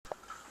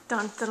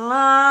Dun dun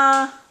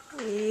dun!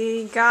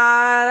 We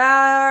got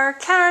our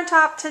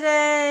countertop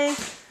today.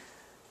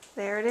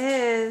 There it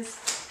is.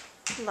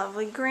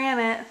 Lovely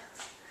granite.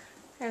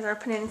 There's our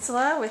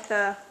peninsula with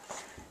a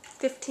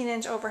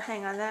 15-inch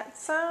overhang on that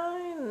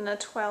side and a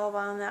 12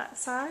 on that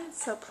side.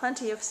 So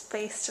plenty of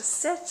space to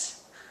sit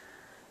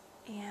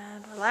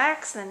and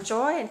relax and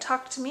enjoy and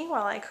talk to me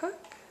while I cook.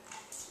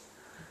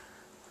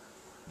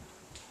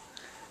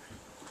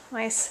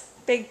 Nice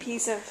big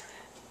piece of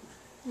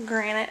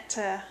granite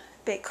to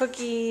bake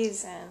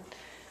cookies and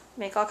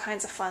make all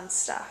kinds of fun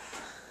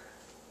stuff.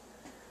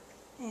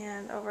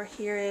 And over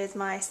here is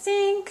my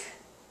sink.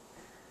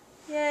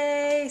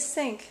 Yay,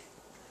 sink.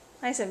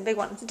 Nice and big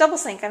one. It's a double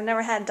sink. I've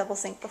never had a double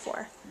sink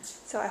before,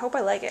 so I hope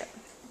I like it.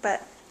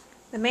 But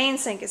the main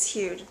sink is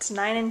huge. It's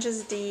 9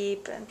 inches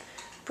deep and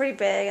pretty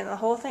big, and the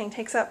whole thing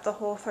takes up the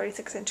whole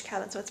 36-inch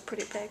cabinet, so it's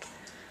pretty big.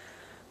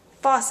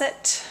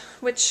 Faucet,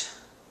 which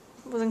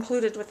was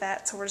included with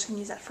that, so we're just going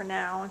to use that for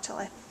now until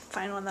I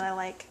find one that I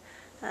like.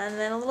 And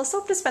then a little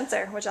soap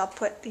dispenser, which I'll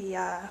put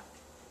the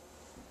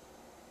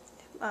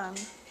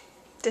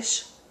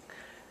dish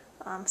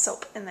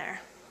soap in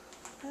there.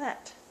 Look at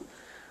that.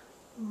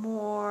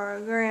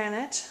 More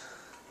granite.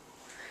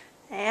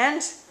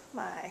 And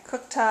my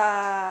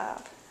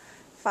cooktop.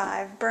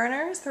 5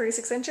 burners,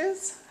 36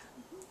 inches.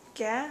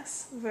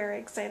 Gas, very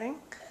exciting.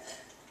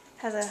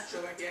 Has a...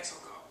 Sure that gas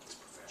will go. It's a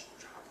professional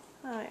job.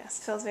 Oh yes,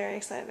 Phil's very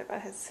excited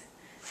about his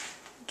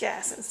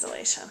gas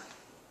installation.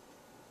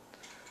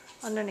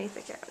 Underneath the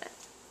cabinet.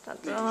 Dun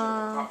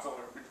 -dun.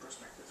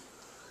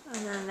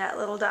 And then that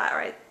little dot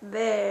right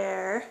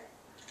there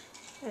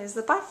is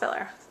the pot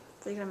filler.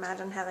 So you can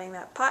imagine having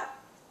that pot.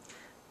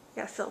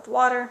 You gotta fill it with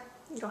water.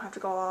 You don't have to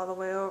go all the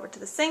way over to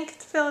the sink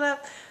to fill it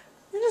up.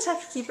 You just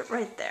have to keep it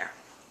right there.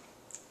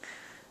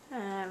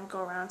 And go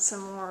around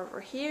some more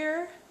over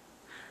here.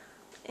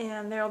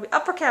 And there will be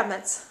upper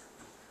cabinets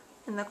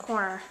in the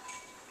corner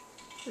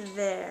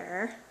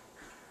there.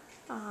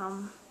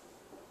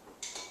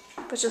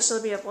 But you'll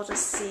still be able to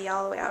see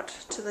all the way out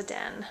to the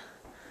den.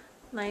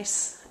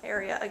 Nice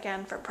area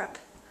again for prep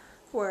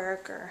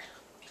work or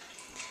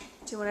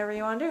do whatever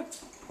you want to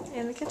do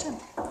in the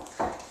kitchen.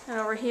 And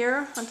over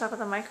here on top of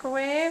the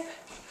microwave,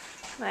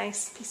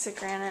 nice piece of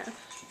granite,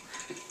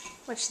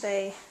 which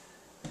they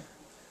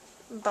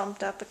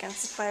bumped up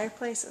against the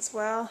fireplace as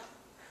well.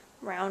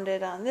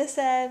 Rounded on this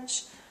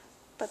edge,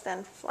 but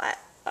then flat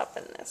up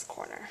in this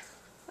corner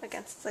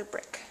against the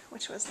brick,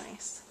 which was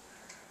nice.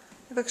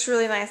 It looks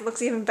really nice. It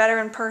looks even better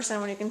in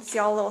person when you can see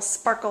all the little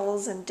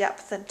sparkles and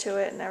depth into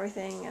it and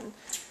everything, and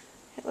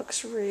it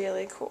looks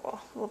really cool.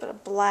 A little bit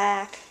of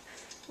black,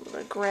 a little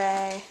bit of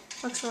gray.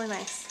 Looks really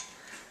nice.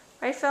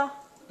 Right, Phil?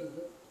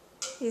 Mm-hmm.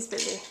 He's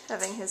busy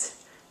having his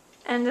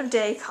end of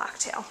day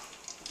cocktail.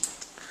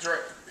 That's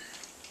right.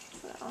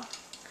 So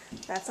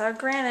that's our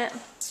granite.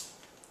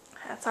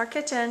 That's our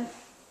kitchen.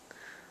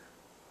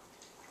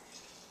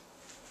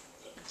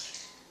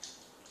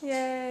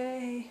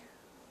 Yay.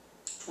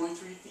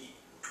 23 feet.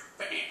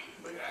 Bam.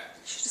 Look at that.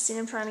 You should have seen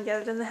him trying to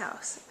get it in the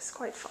house. It was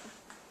quite fun.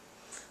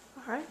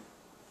 Alright.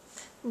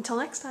 Until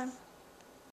next time.